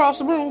thrown across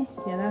the room.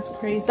 Yeah, that's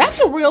crazy. That's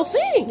a real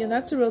thing. Yeah,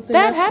 that's a real thing.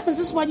 That happens.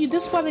 This is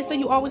why they say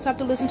you always have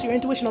to listen to your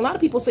intuition. A lot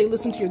of people say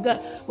listen to your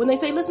gut. When they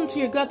say listen to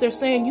your gut, they're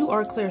saying you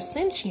are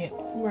clairsentient.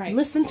 Right.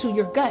 Listen to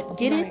your gut.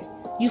 Get it?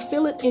 You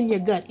feel it in your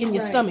gut, in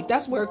your stomach.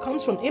 That's where it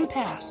comes from.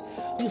 Empaths.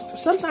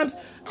 Sometimes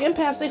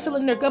empaths, they feel it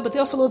in their gut, but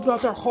they'll feel it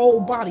throughout their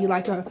whole body,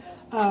 like I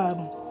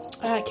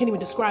can't even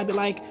describe it,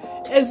 like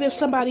as if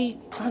somebody,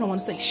 I don't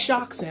want to say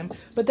shocks them,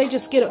 but they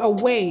just get a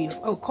wave,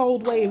 a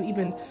cold wave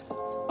even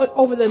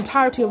over the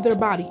entirety of their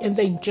body, and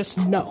they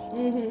just know.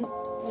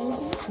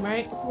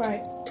 Right?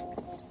 Right.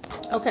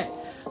 Okay.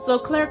 So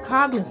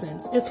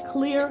claircognizance is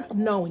clear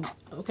knowing.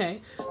 Okay,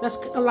 that's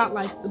a lot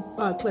like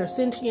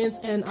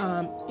clairsentience and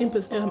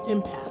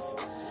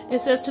empaths. It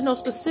says to know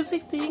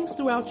specific things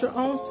throughout your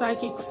own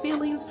psychic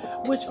feelings,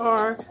 which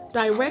are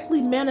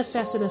directly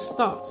manifested as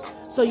thoughts.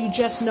 So you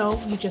just know.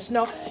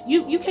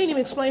 You can't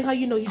even explain how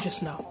you know. You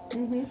just know.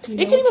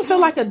 It can even feel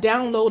like a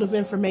download of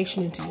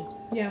information into you.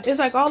 Yeah. It's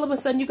like all of a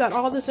sudden you got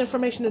all this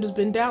information that has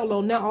been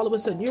downloaded. Now all of a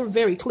sudden you're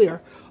very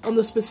clear on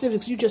the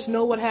specifics. You just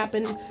know what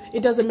happened.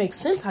 It doesn't make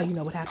sense how you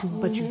know what happened,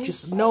 but you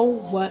just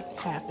know what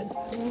happened.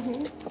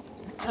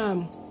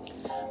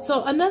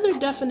 So another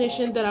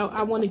definition that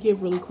I want to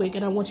give really quick,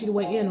 and I want you to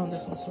weigh in on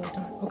this one, story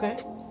time, okay?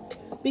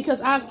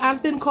 Because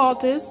I've been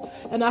called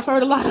this, and I've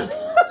heard a lot of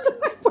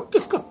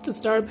workers call this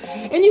term,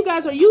 and you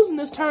guys are using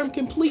this term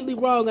completely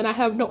wrong, and I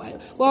have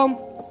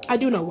I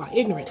do know why.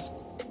 Ignorance.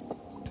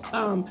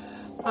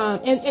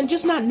 And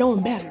just not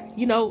knowing better.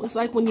 You know, it's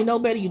like when you know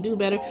better, you do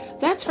better.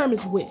 That term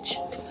is witch.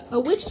 A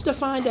witch is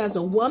defined as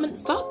a woman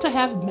thought to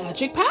have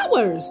magic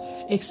powers,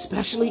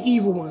 especially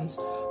evil ones.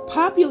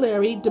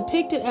 Popularly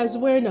depicted as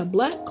wearing a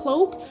black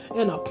cloak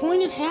and a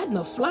pointed hat and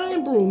a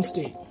flying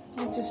broomstick.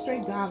 It's just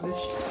straight garbage.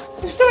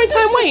 Story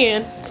time, weigh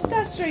in.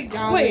 That's straight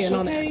garbage. Weigh in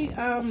on okay?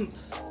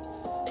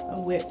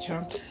 A witch,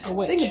 huh? A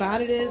witch. The thing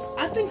about it is,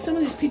 I think some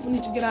of these people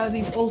need to get out of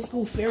these old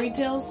school fairy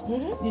tales.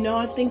 You know,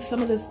 I think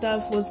some of this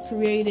stuff was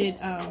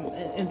created,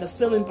 and the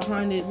feeling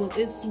behind it, well,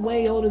 it's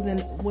way older than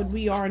what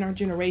we are in our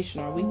generation.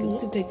 Or we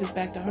could take this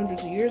back to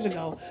hundreds of years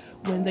ago,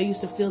 when they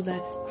used to feel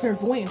that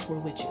clairvoyants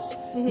were witches.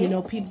 You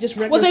know, people just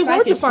regular. Well, they were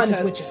psychics defined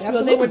as witches. Absolutely.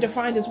 Well, they were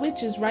defined as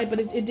witches, right?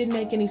 But it didn't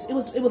make any. It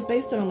was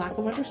based on a lack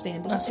of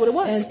understanding. That's what it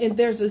was.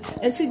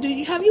 And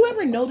see, have you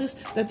ever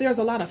noticed that there's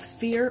a lot of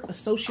fear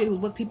associated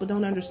with what people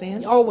don't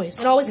understand? Always.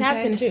 It always has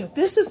been too.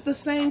 This is the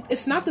same.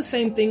 It's not the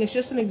same thing. It's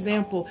just an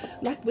example,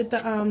 like with the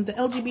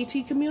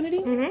LGBT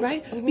community,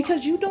 right?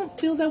 Because you don't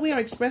feel that way or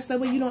express that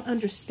way, you don't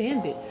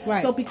understand it.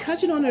 Right. So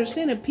because you don't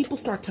understand it, people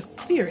start to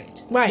fear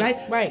it. Right.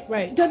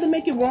 Does it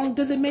make it wrong?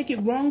 Does it make it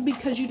wrong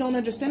because you don't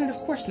understand it? Of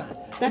course not.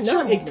 That's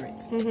your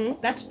ignorance.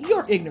 That's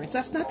your ignorance.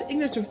 That's not the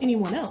ignorance of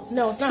anyone else.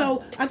 No, it's not.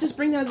 So I just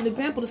bring that as an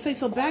example to say,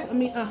 so back,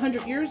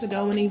 100 years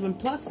ago, and even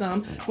plus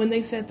some, when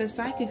they said their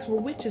psychics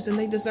were witches and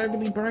they deserved to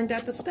be burned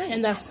at the stake.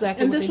 And that's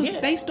exactly what they did. And this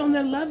was based on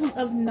their level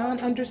of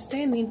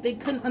non-understanding. They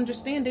couldn't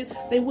understand it.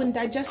 They wouldn't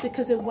digest it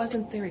because it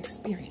wasn't their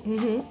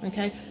experience.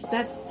 Okay?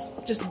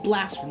 That's just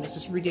blasphemous.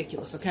 It's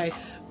ridiculous, okay?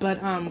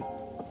 But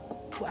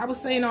I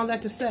was saying all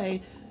that to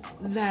say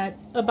that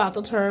about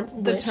the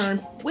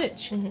term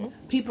witch.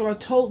 People are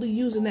totally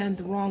using that in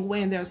the wrong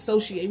way, and they're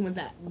associating with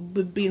that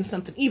with being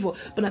something evil.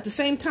 But at the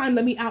same time,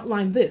 let me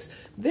outline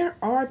this. There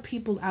are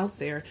people out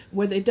there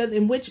where they do,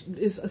 and witch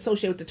is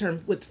associated with the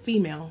term with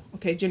female,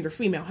 okay, gender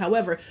female.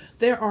 However,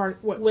 there are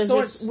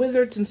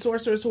wizards and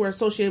sorcerers who are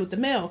associated with the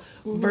male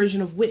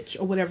version of witch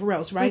or whatever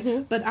else,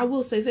 right? But I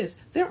will say this: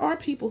 there are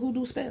people who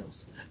do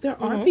spells.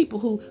 There are people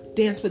who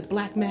dance with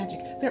black magic.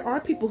 There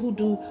are people who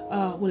do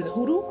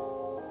hoodoo.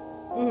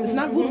 It's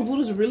not voodoo.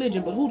 Voodoo's a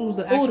religion, but hoodoo's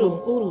the actual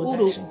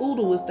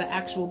hoodoo is the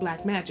actual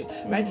black magic,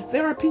 right?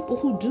 There are people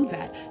who do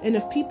that, and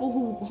if people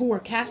who are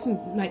casting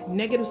like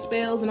negative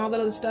spells and all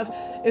that other stuff,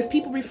 if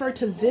people refer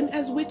to them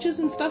as witches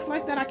and stuff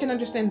like that, I can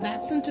understand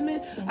that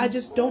sentiment. I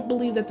just don't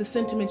believe that the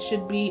sentiment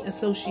should be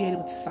associated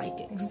with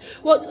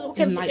psychics. Well,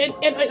 okay, and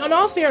in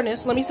all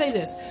fairness, let me say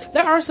this: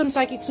 there are some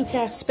psychics who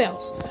cast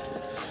spells.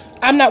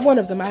 I'm not one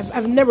of them.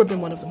 I've never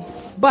been one of them.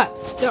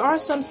 But there are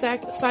some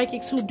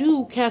psychics who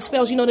do cast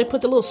spells. You know, they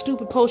put the little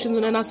stupid potions,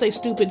 and then I say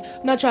stupid,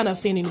 I'm not trying to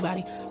offend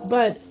anybody,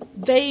 but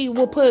they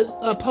will put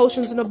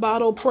potions in a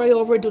bottle, pray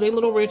over it, do their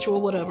little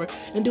ritual, whatever,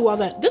 and do all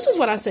that. This is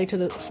what I say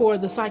for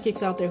the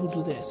psychics out there who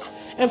do this,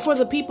 and for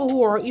the people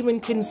who are even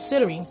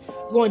considering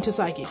going to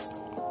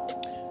psychics.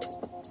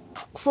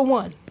 For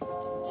one,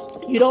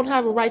 you don't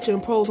have a right to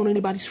impose on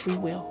anybody's free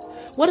will.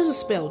 What does a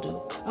spell do?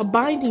 A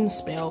binding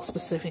spell,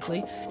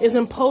 specifically, is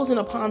imposing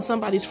upon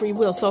somebody's free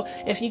will. So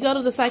if you go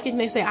to the psychic and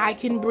they say, I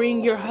can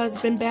bring your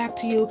husband back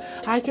to you,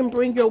 I can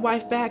bring your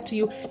wife back to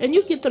you, and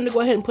you get them to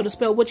go ahead and put a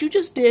spell, what you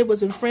just did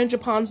was infringe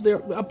upon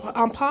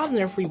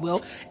their free will,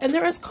 and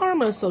there is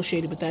karma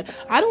associated with that.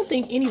 I don't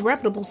think any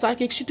reputable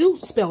psychic should do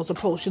spells or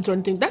potions or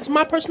anything. That's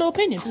my personal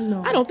opinion.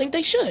 No. I don't think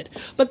they should.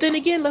 But then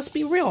again, let's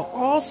be real.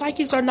 All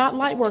psychics are not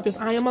light workers.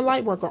 I am a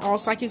light worker. All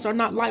psychics are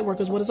not light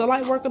workers. What does a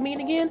light worker mean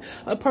again?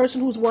 A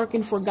person who's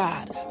working for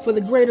God, for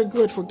the greater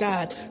good for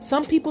God.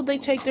 Some people, they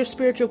take their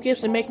spiritual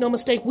gifts, and make no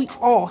mistake, we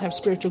all have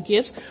spiritual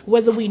gifts,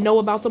 whether we know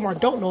about them or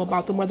don't know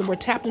about them, whether we're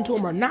tapped into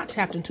them or not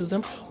tapped into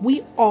them,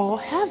 we all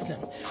have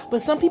them.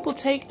 But some people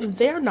take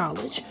their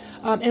knowledge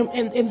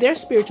and their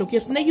spiritual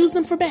gifts, and they use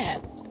them for bad.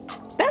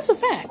 That's a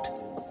fact.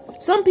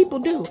 Some people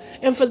do.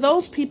 And for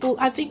those people,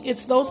 I think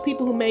it's those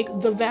people who make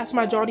the vast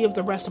majority of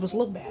the rest of us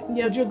look bad.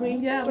 Yeah, would you agree?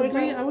 Yeah,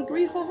 I would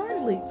agree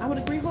wholeheartedly.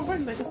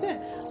 Like I said,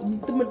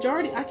 the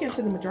majority, I can't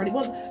say the majority.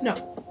 Well, no,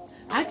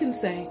 I can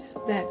say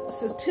that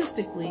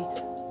statistically,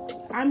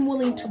 I'm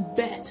willing to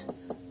bet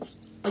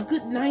a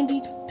good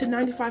 90 to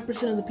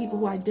 95% of the people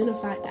who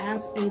identify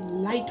as a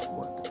light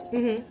worker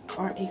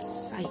are a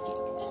psychic.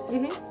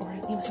 Or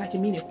even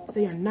psychic medium.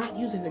 They are not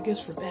using their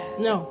gifts for bad.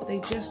 No. They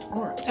just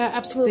aren't.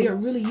 Absolutely. They are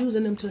really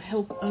using them to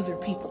help other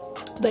people.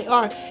 They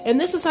are. And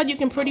this is how you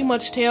can pretty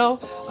much tell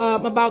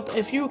about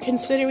if you're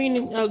considering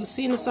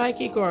seeing a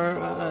psychic or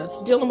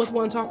dealing with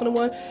one, talking to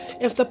one.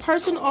 If the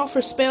person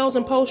offers spells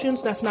and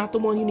potions, that's not the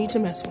one you need to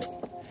mess with.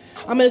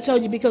 I'm going to tell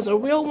you, because a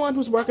real one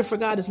who's working for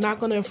God is not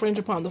going to infringe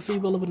upon the free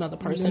will of another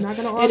person.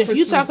 And if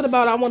you're talking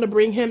about, I want to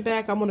bring him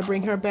back, I want to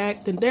bring her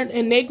back, then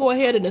they go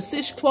ahead and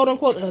assist, quote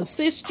unquote,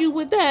 assist you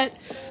with that,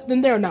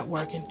 then they're not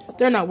working.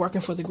 They're not working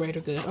for the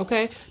greater good,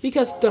 okay?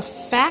 Because the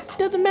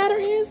fact of the matter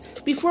is,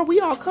 before we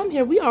all come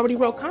here, we already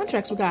wrote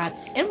contracts with God.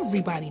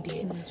 Everybody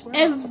did. That's right.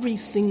 Every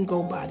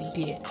single body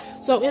did.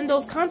 So in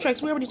those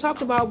contracts, we already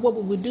talked about what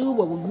we would do,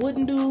 what we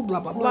wouldn't do, blah,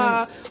 blah,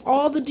 blah.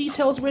 All the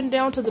details written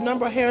down to the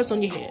number of hairs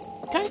on your head.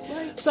 Okay?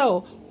 Right.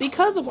 So,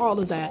 because of all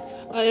of that,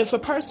 if a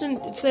person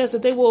says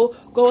that they will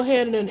go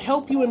ahead and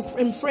help you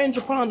infringe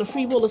upon the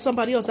free will of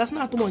somebody else, that's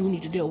not the one you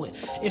need to deal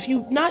with. If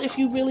you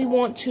really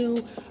want to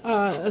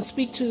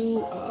speak to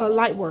a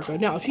light worker.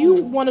 Now, if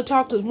you want to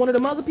talk to one of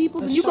them other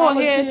people, then you go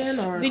ahead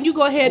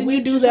and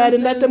you do that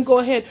and let them go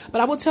ahead. But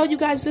I will tell you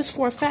guys this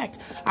for a fact.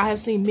 I have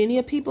seen many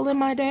people in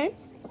my day.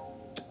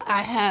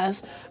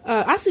 I've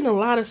seen a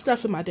lot of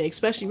stuff in my day,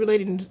 especially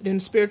related in the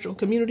spiritual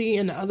community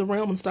and the other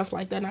realm and stuff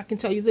like that. And I can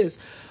tell you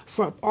this,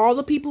 for all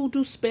the people who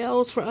do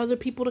spells for other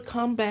people to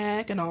come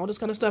back and all this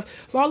kind of stuff,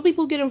 for all the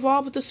people who get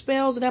involved with the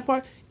spells and that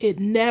part, it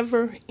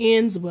never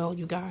ends well,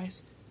 you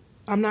guys.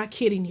 I'm not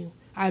kidding you.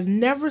 I've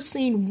never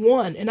seen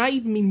one, and I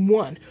even mean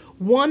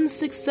one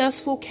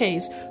successful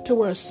case to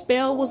where a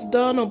spell was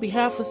done on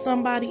behalf of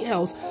somebody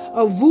else.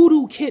 A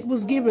voodoo kit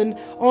was given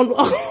on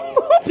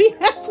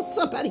behalf of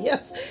somebody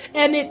else,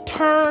 and it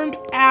turned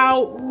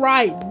out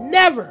right.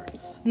 Never.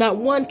 Not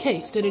one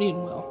case did it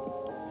end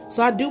well.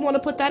 So I do want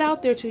to put that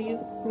out there to you.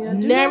 Yeah,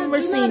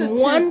 never seen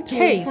one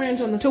case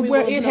to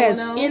where it has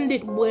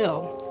ended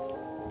well.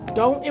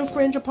 Don't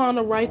infringe upon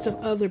the rights of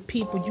other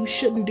people. You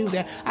shouldn't do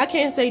that. I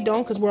can't say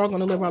don't, because we're all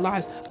going to live our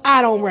lives.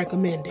 I don't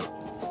recommend it.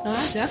 No,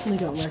 I definitely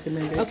don't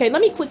recommend it. Okay,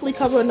 let me quickly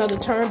cover another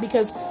term,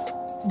 because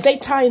they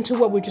tie into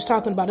what we're just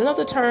talking about.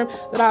 Another term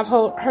that I've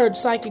heard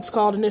psychics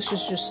called, and this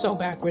is just so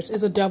backwards,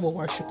 is a devil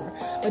worshiper.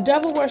 A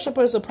devil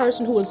worshiper is a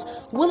person who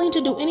is willing to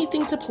do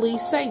anything to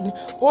please Satan,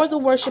 or the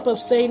worship of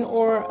Satan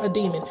or a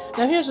demon.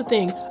 Now, here's the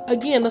thing.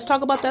 Again, let's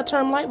talk about that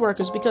term light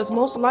workers, because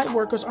most light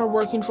workers are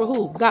working for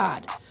who?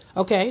 God.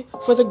 Okay?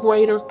 For the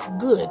greater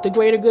good. The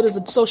greater good is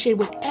associated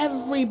with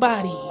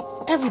everybody,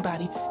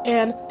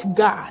 and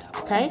God.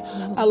 Okay?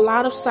 A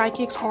lot of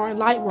psychics are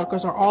light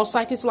workers. Are all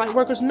psychics light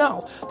workers? No.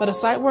 But a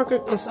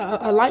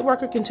light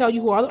worker can tell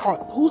you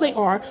who they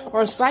are,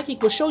 or a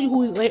psychic will show you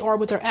who they are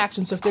with their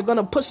actions. If they're going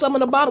to put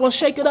something in a bottle and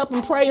shake it up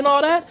and pray and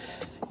all that,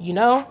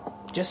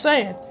 just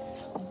saying.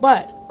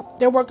 But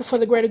they're working for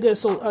the greater good.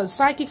 So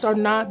psychics are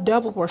not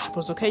devil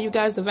worshippers, okay, you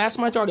guys? The vast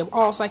majority of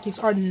all psychics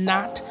are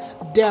not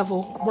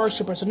devil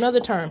worshippers.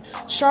 Another term,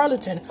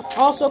 charlatan,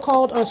 also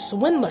called a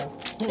swindler,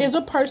 is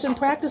a person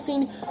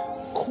practicing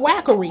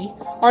quackery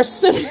or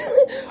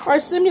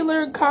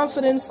similar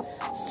confidence,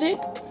 trick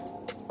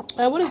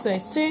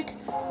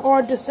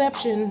or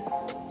deception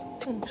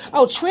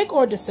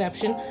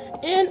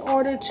in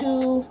order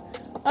to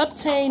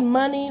obtain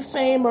money,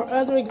 fame, or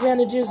other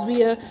advantages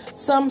via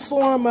some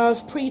form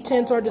of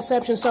pretense or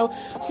deception. So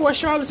for a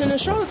charlatan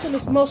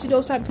is mostly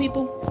those type of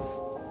people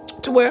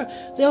to where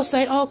they'll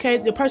say, okay,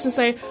 the person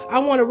say, I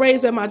want a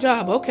raise at my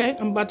job. Okay,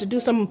 I'm about to do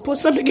something, put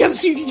something together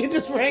so you can get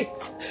this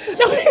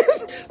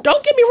raise.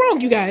 Don't get me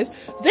wrong, you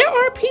guys. There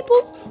are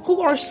people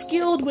who are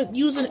skilled with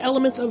using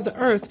elements of the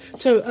earth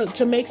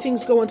to make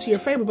things go into your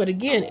favor. But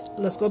again,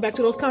 let's go back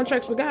to those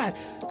contracts with God.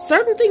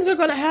 Certain things are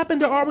going to happen.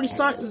 They're already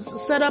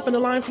set up and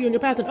aligned for you in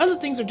your path, and other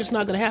things are just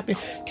not going to happen.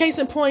 Case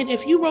in point,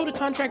 if you wrote a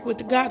contract with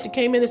the God that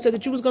came in and said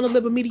that you was going to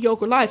live a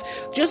mediocre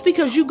life, just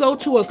because you go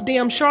to a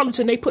damn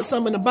charlatan, they put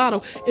something in a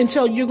bottle and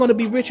tell you you're going to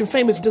be rich and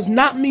famous, does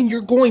not mean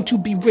you're going to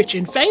be rich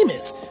and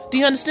famous. Do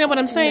you understand what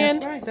I'm saying?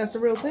 That's right. That's a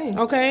real thing.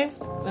 Okay?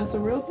 That's a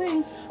real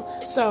thing.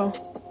 So,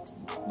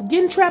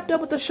 getting trapped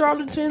up with the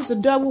charlatans, the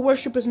devil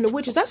worshippers, and the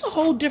witches, that's a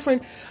whole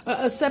different,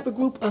 a separate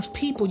group of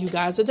people, you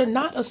guys. They're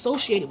not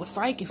associated with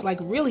psychics. Like,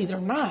 really,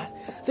 they're not.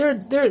 They're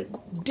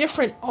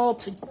different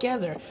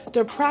altogether.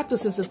 Their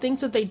practices, the things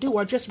that they do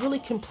are just really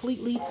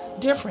completely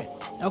different,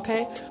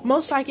 okay?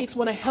 Most psychics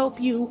want to help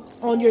you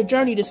on your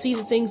journey to see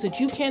the things that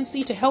you can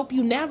see, to help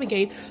you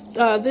navigate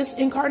this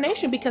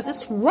incarnation, because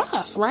it's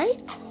rough, right?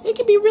 It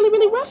can be really,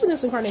 really rough in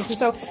this incarnation.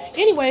 So,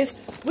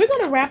 anyways, we're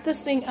going to wrap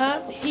this thing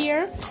up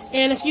here,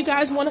 and if you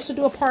guys want us to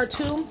do a part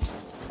 2,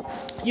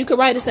 you can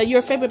write us at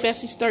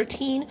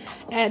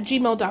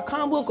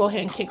yourfavoritebesties13@gmail.com. We'll go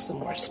ahead and kick some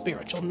more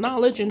spiritual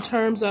knowledge in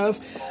terms of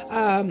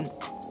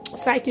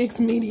psychics,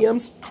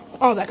 mediums,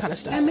 all that kind of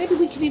stuff. And maybe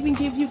we can even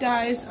give you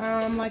guys,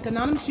 like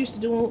Anonymous used to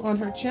do on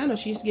her channel,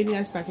 she used to give you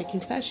guys psychic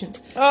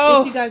confessions.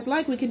 Oh. If you guys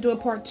like, we can do a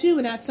part 2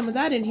 and add some of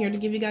that in here to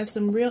give you guys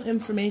some real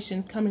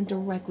information coming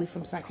directly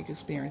from psychic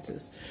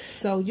experiences.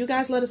 So you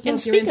guys let us know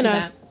if you're into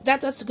that.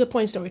 That's a good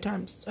point, Story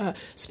Times.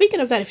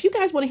 Speaking of that, if you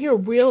guys want to hear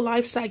real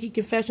life psychic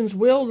confessions,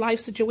 real life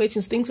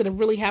situations, things that have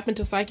really happened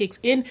to psychics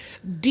in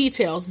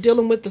details,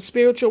 dealing with the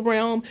spiritual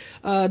realm,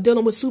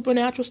 dealing with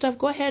supernatural stuff,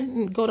 go ahead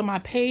and go to my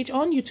page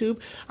on YouTube.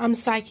 I'm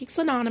Psychics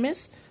Anonymous.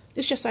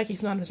 It's just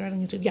Psychics Anonymous right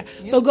on YouTube. Yeah.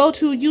 So go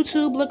to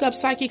YouTube, look up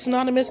Psychics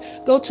Anonymous,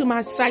 go to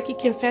my psychic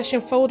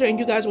confession folder, and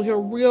you guys will hear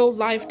real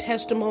life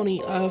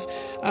testimony of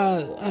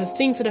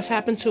things that have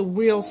happened to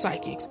real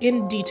psychics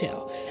in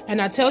detail. And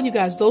I tell you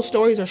guys, those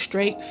stories are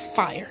straight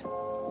fire.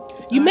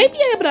 You may be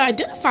able to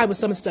identify with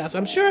some stuff.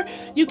 I'm sure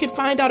you could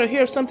find out or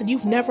hear of something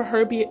you've never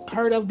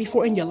heard of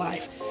before in your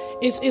life.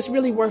 It's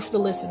really worth the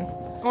listen.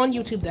 On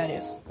YouTube, that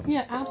is.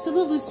 Yeah,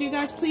 absolutely. So you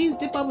guys, please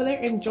dip over there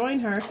and join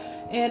her.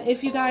 And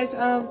if you guys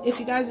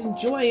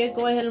enjoy it,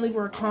 go ahead and leave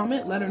her a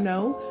comment. Let her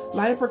know.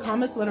 Light up her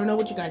comments. Let her know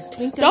what you guys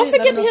think of it. Don't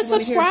forget to hit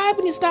subscribe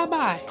when you stop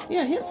by.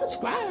 Yeah, hit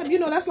subscribe. You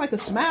know, that's like a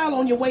smile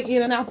on your way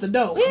in and out the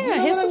door. Yeah, you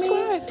know hit what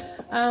subscribe.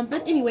 I mean?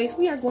 But anyways,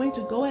 we are going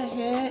to go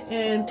ahead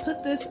and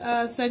put this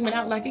segment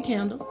out like a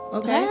candle.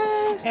 Okay?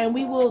 And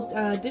we will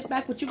dip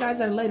back with you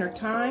guys at a later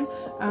time.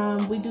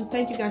 We do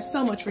thank you guys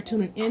so much for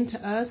tuning in to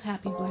us.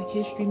 Happy Black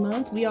History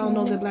Month. We all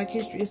know that Black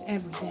History is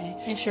every day.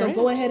 It sure so is.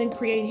 Go ahead and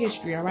create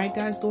history, all right,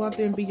 guys? Go out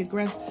there and be your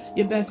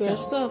best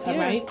self, all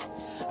right?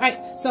 All right,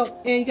 so,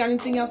 and you got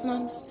anything else,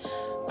 Anonymous?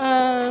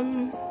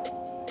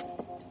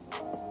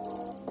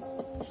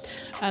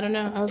 I don't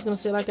know. I was going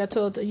to say, like I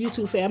told the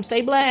YouTube fam,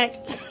 stay black.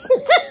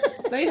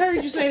 They heard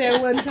you say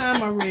that one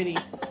time already.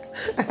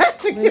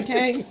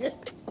 Okay?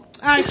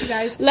 All right, you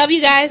guys. Love you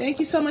guys. Thank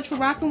you so much for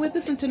rocking with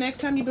us. Until next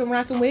time, you've been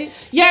rocking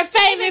with your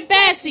favorite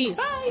besties.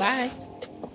 Bye. Bye.